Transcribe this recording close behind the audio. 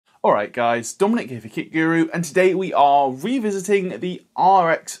Alright guys, Dominic here for Kit Guru, and today we are revisiting the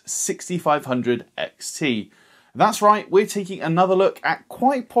RX 6500 XT. That's right, we're taking another look at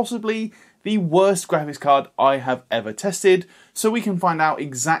quite possibly the worst graphics card I have ever tested, so we can find out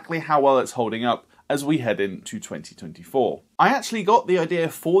exactly how well it's holding up as we head into 2024. I actually got the idea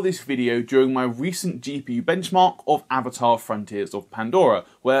for this video during my recent GPU benchmark of Avatar Frontiers of Pandora,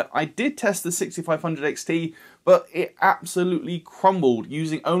 where I did test the 6500 XT, but it absolutely crumbled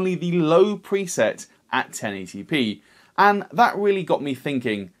using only the low preset at 1080p. And that really got me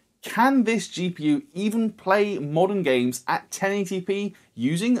thinking, can this GPU even play modern games at 1080p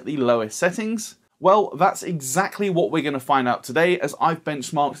using the lowest settings? Well, that's exactly what we're going to find out today, as I've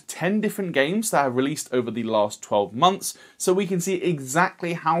benchmarked 10 different games that have released over the last 12 months, so we can see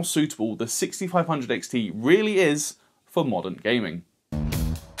exactly how suitable the 6500 XT really is for modern gaming.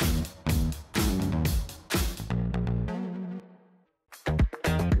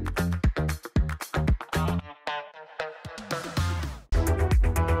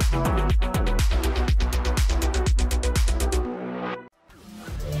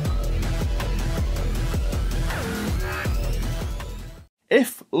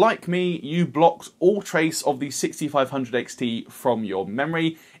 If, like me, you blocked all trace of the 6500 XT from your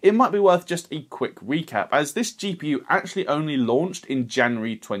memory, it might be worth just a quick recap, as this GPU actually only launched in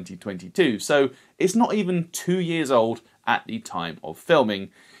January 2022, so it's not even 2 years old at the time of filming.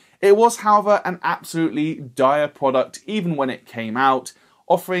 It was, however, an absolutely dire product even when it came out,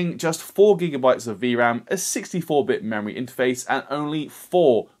 offering just 4GB of VRAM, a 64-bit memory interface, and only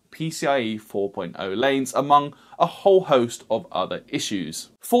 4 PCIe 4.0 lanes, among a whole host of other issues.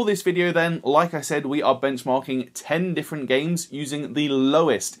 For this video then, like I said, we are benchmarking 10 different games using the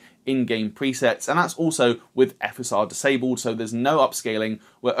lowest in-game presets, and that's also with FSR disabled, so there's no upscaling,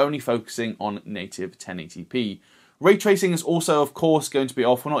 we're only focusing on native 1080p. Ray tracing is also, of course, going to be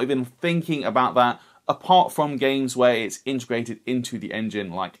off, we're not even thinking about that, apart from games where it's integrated into the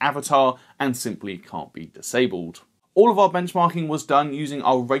engine like Avatar and simply can't be disabled. All of our benchmarking was done using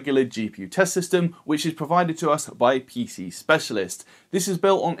our regular GPU test system, which is provided to us by PC Specialist. This is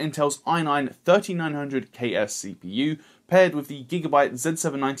built on Intel's i9-3900KS CPU, paired with the Gigabyte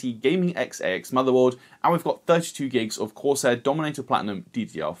Z790 Gaming X-AX motherboard, and we've got 32 gigs of Corsair Dominator Platinum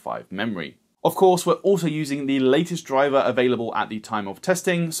DDR5 memory. Of course, we're also using the latest driver available at the time of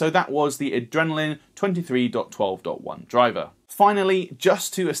testing, so that was the Adrenalin 23.12.1 driver. Finally,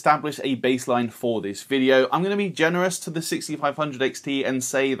 just to establish a baseline for this video, I'm going to be generous to the 6500 XT and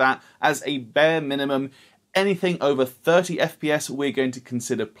say that as a bare minimum, anything over 30 FPS we're going to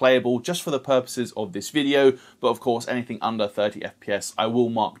consider playable just for the purposes of this video, but of course anything under 30 FPS I will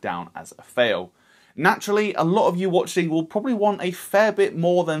mark down as a fail. Naturally, a lot of you watching will probably want a fair bit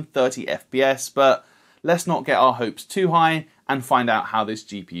more than 30 FPS, but let's not get our hopes too high and find out how this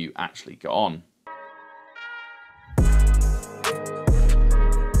GPU actually got on.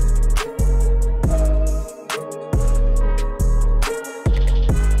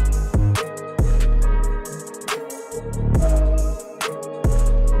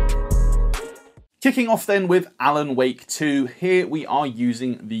 Kicking off then with Alan Wake 2, here we are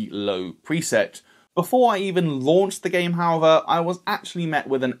using the low preset. Before I even launched the game, however, I was actually met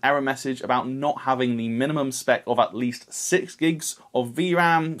with an error message about not having the minimum spec of at least 6 gigs of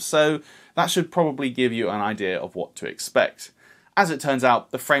VRAM, so that should probably give you an idea of what to expect. As it turns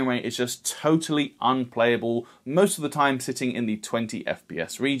out, the frame rate is just totally unplayable, most of the time sitting in the 20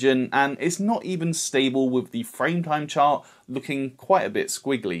 FPS region, and it's not even stable, with the frame time chart looking quite a bit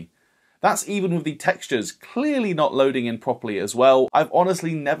squiggly. That's even with the textures clearly not loading in properly as well. I've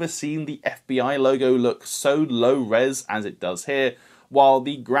honestly never seen the FBI logo look so low res as it does here, while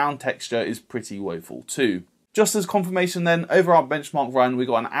the ground texture is pretty woeful too. Just as confirmation then, over our benchmark run we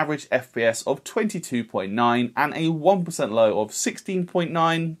got an average FPS of 22.9 and a 1% low of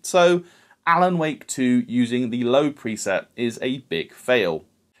 16.9, so Alan Wake 2 using the low preset is a big fail.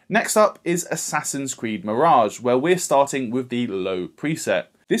 Next up is Assassin's Creed Mirage, where we're starting with the low preset.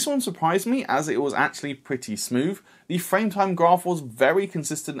 This one surprised me as it was actually pretty smooth. The frame time graph was very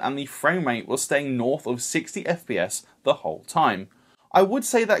consistent and the frame rate was staying north of 60 FPS the whole time. I would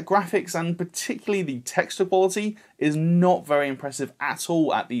say that graphics and particularly the texture quality is not very impressive at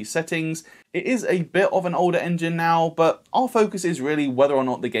all at these settings. It is a bit of an older engine now, but our focus is really whether or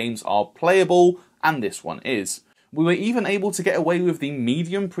not the games are playable, and this one is. We were even able to get away with the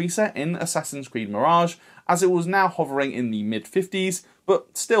medium preset in Assassin's Creed Mirage, as it was now hovering in the mid-50s,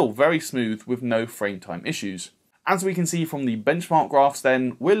 but still very smooth with no frame time issues. As we can see from the benchmark graphs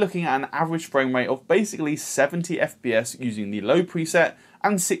then, we're looking at an average frame rate of basically 70 FPS using the low preset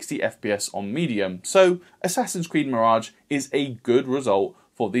and 60 FPS on medium, so Assassin's Creed Mirage is a good result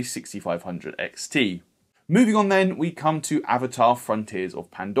for the 6500 XT. Moving on then, we come to Avatar Frontiers of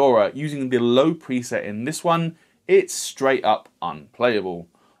Pandora. Using the low preset in this one, it's straight up unplayable.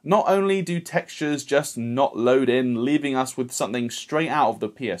 Not only do textures just not load in, leaving us with something straight out of the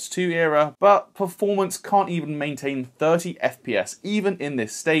PS2 era, but performance can't even maintain 30 FPS even in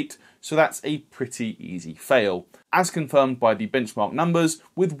this state, so that's a pretty easy fail, as confirmed by the benchmark numbers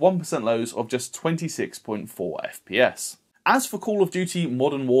with 1% lows of just 26.4 FPS. As for Call of Duty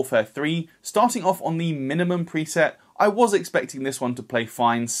Modern Warfare 3, starting off on the minimum preset, I was expecting this one to play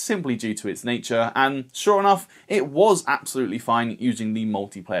fine simply due to its nature, and sure enough, it was absolutely fine using the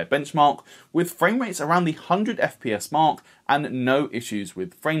multiplayer benchmark, with frame rates around the 100 FPS mark and no issues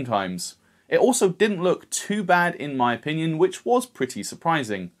with frame times. It also didn't look too bad in my opinion, which was pretty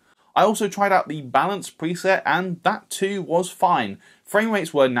surprising. I also tried out the balanced preset and that too was fine. Frame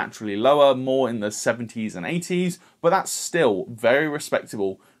rates were naturally lower, more in the 70s and 80s, but that's still very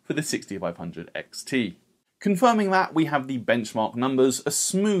respectable for the 6500 XT. Confirming that, we have the benchmark numbers, a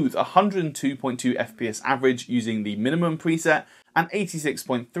smooth 102.2 FPS average using the minimum preset and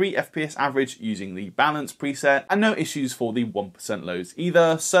 86.3 FPS average using the balance preset, and no issues for the 1% lows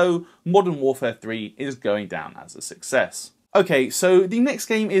either, so Modern Warfare 3 is going down as a success. Okay, so the next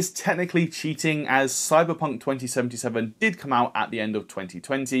game is technically cheating as Cyberpunk 2077 did come out at the end of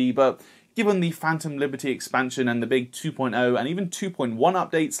 2020, but given the Phantom Liberty expansion and the big 2.0 and even 2.1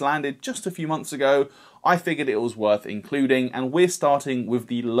 updates landed just a few months ago, I figured it was worth including, and we're starting with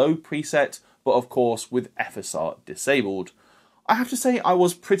the low preset, but of course with FSR disabled. I have to say I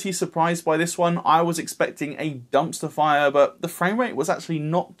was pretty surprised by this one. I was expecting a dumpster fire, but the frame rate was actually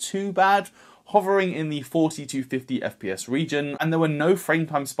not too bad, hovering in the 40 to 50 FPS region, and there were no frame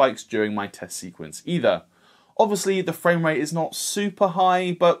time spikes during my test sequence either. Obviously the frame rate is not super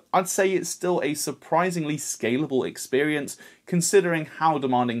high, but I'd say it's still a surprisingly scalable experience considering how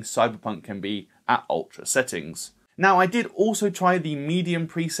demanding Cyberpunk can be at ultra settings. Now I did also try the medium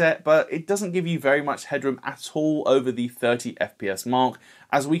preset, but it doesn't give you very much headroom at all over the 30 FPS mark.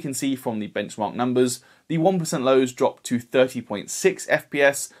 As we can see from the benchmark numbers, the 1% lows dropped to 30.6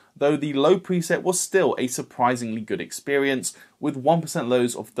 FPS, though the low preset was still a surprisingly good experience, with 1%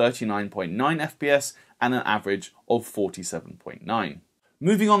 lows of 39.9 FPS and an average of 47.9.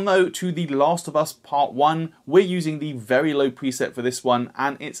 Moving on though to The Last of Us Part 1, we're using the very low preset for this one,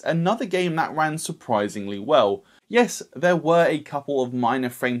 and it's another game that ran surprisingly well. Yes, there were a couple of minor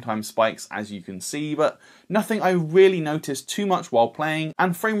frame time spikes as you can see, but nothing I really noticed too much while playing,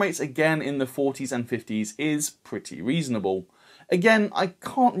 and frame rates again in the 40s and 50s is pretty reasonable. Again, I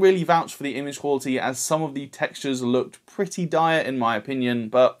can't really vouch for the image quality as some of the textures looked pretty dire in my opinion,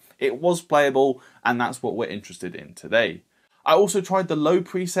 but it was playable and that's what we're interested in today. I also tried the low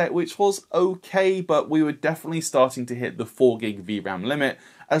preset, which was okay, but we were definitely starting to hit the 4GB VRAM limit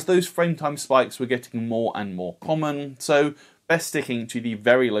as those frame time spikes were getting more and more common, so best sticking to the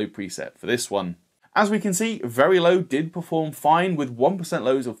very low preset for this one. As we can see, very low did perform fine with 1%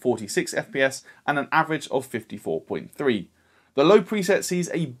 lows of 46 FPS and an average of 54.3. The low preset sees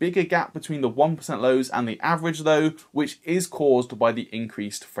a bigger gap between the 1% lows and the average though, which is caused by the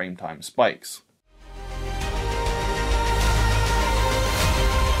increased frame time spikes.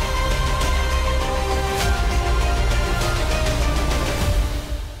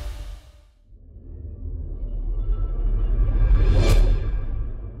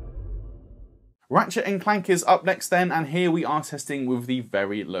 Ratchet and Clank is up next then, and here we are testing with the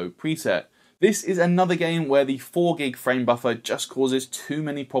very low preset. This is another game where the 4GB frame buffer just causes too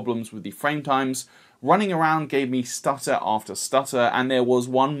many problems with the frame times. Running around gave me stutter after stutter, and there was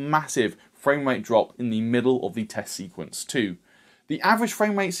one massive frame rate drop in the middle of the test sequence too. The average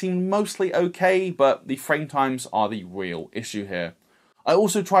frame rate seemed mostly okay, but the frame times are the real issue here. I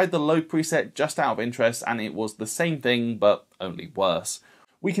also tried the low preset just out of interest, and it was the same thing, but only worse.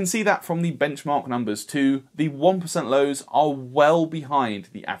 We can see that from the benchmark numbers too. The 1% lows are well behind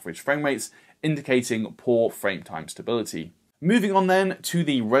the average frame rates, indicating poor frame time stability. Moving on then to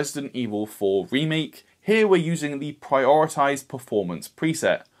the Resident Evil 4 remake. Here we're using the prioritized performance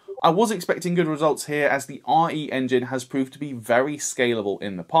preset. I was expecting good results here as the RE engine has proved to be very scalable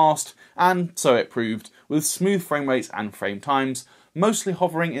in the past, and so it proved, with smooth frame rates and frame times, mostly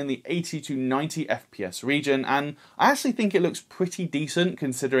hovering in the 80 to 90 FPS region, and I actually think it looks pretty decent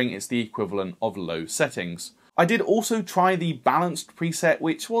considering it's the equivalent of low settings. I did also try the balanced preset,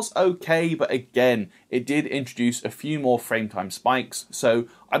 which was okay, but again, it did introduce a few more frame time spikes, so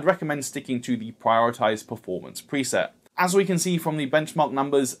I'd recommend sticking to the prioritized performance preset. As we can see from the benchmark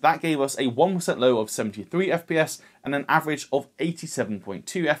numbers, that gave us a 1% low of 73 FPS and an average of 87.2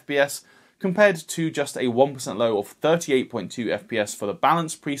 FPS, compared to just a 1% low of 38.2 FPS for the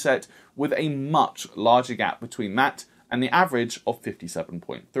balanced preset, with a much larger gap between that and the average of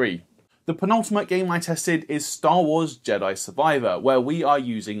 57.3. The penultimate game I tested is Star Wars Jedi Survivor, where we are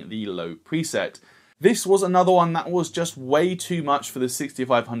using the low preset. This was another one that was just way too much for the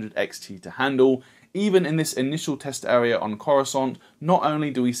 6500 XT to handle. Even in this initial test area on Coruscant, not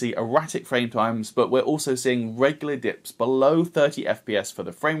only do we see erratic frame times, but we're also seeing regular dips below 30 FPS for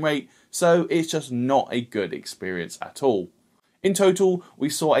the frame rate, so it's just not a good experience at all. In total, we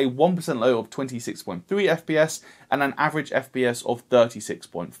saw a 1% low of 26.3 FPS and an average FPS of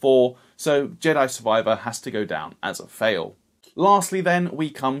 36.4, so Jedi Survivor has to go down as a fail. Lastly then, we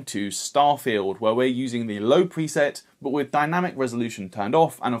come to Starfield, where we're using the low preset, but with dynamic resolution turned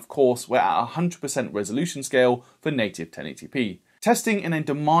off, and of course we're at 100% resolution scale for native 1080p. Testing in a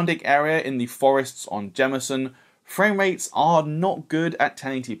demanding area in the forests on Jemison, frame rates are not good at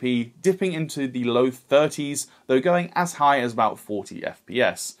 1080p, dipping into the low 30s, though going as high as about 40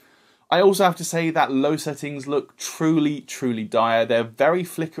 FPS. I also have to say that low settings look truly dire. They're very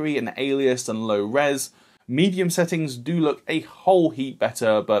flickery and aliased and low res. Medium settings do look a whole heap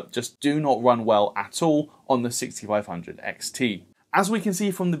better, but just do not run well at all on the 6500 XT. As we can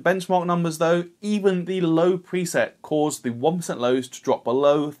see from the benchmark numbers though, even the low preset caused the 1% lows to drop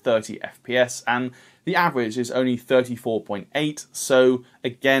below 30 FPS, and the average is only 34.8, so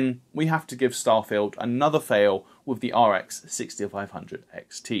again, we have to give Starfield another fail with the RX 6500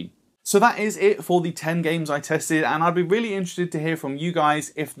 XT. So that is it for the 10 games I tested, and I'd be really interested to hear from you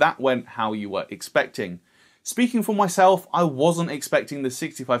guys if that went how you were expecting. Speaking for myself, I wasn't expecting the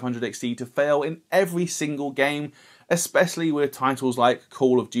 6500 XT to fail in every single game, especially with titles like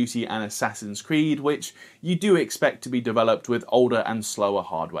Call of Duty and Assassin's Creed, which you do expect to be developed with older and slower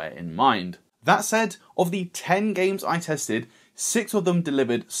hardware in mind. That said, of the 10 games I tested, 6 of them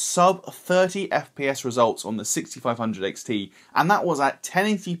delivered sub 30 FPS results on the 6500 XT, and that was at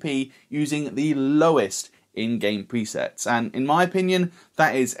 1080p using the lowest in-game presets, and in my opinion,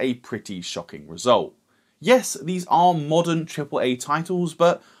 that is a pretty shocking result. Yes, these are modern AAA titles,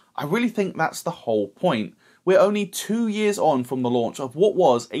 but I really think that's the whole point. We're only 2 years on from the launch of what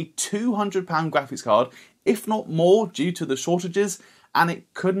was a £200 graphics card, if not more due to the shortages, and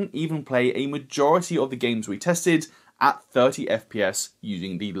it couldn't even play a majority of the games we tested at 30 FPS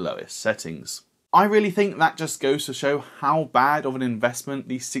using the lowest settings. I really think that just goes to show how bad of an investment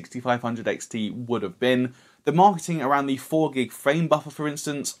the 6500 XT would have been. The marketing around the 4GB frame buffer, for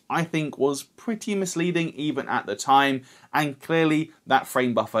instance, I think was pretty misleading even at the time, and clearly that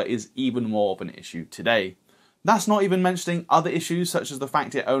frame buffer is even more of an issue today. That's not even mentioning other issues such as the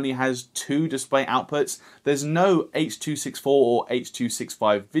fact it only has 2 display outputs, there's no H.264 or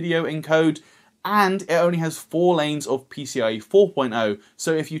H.265 video encode, and it only has 4 lanes of PCIe 4.0,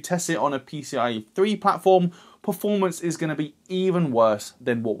 so if you test it on a PCIe 3 platform, performance is going to be even worse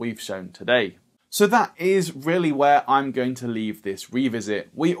than what we've shown today. So that is really where I'm going to leave this revisit.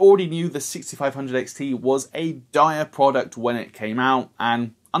 We already knew the 6500 XT was a dire product when it came out,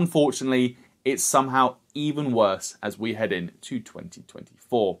 and unfortunately, it's somehow even worse as we head into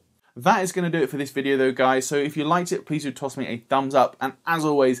 2024. That is going to do it for this video though, guys, so if you liked it, please do toss me a thumbs up, and as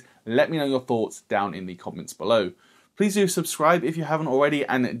always, let me know your thoughts down in the comments below. Please do subscribe if you haven't already,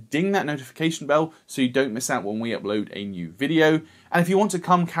 and ding that notification bell so you don't miss out when we upload a new video. And if you want to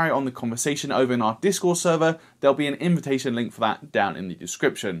come carry on the conversation over in our Discord server, there'll be an invitation link for that down in the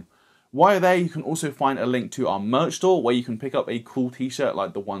description. While you're there, you can also find a link to our merch store where you can pick up a cool t-shirt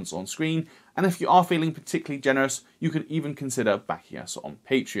like the ones on screen, and if you are feeling particularly generous, you could even consider backing us on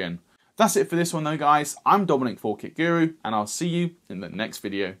Patreon. That's it for this one though, guys. I'm Dominic for Kit Guru, and I'll see you in the next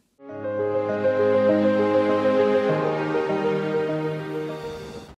video.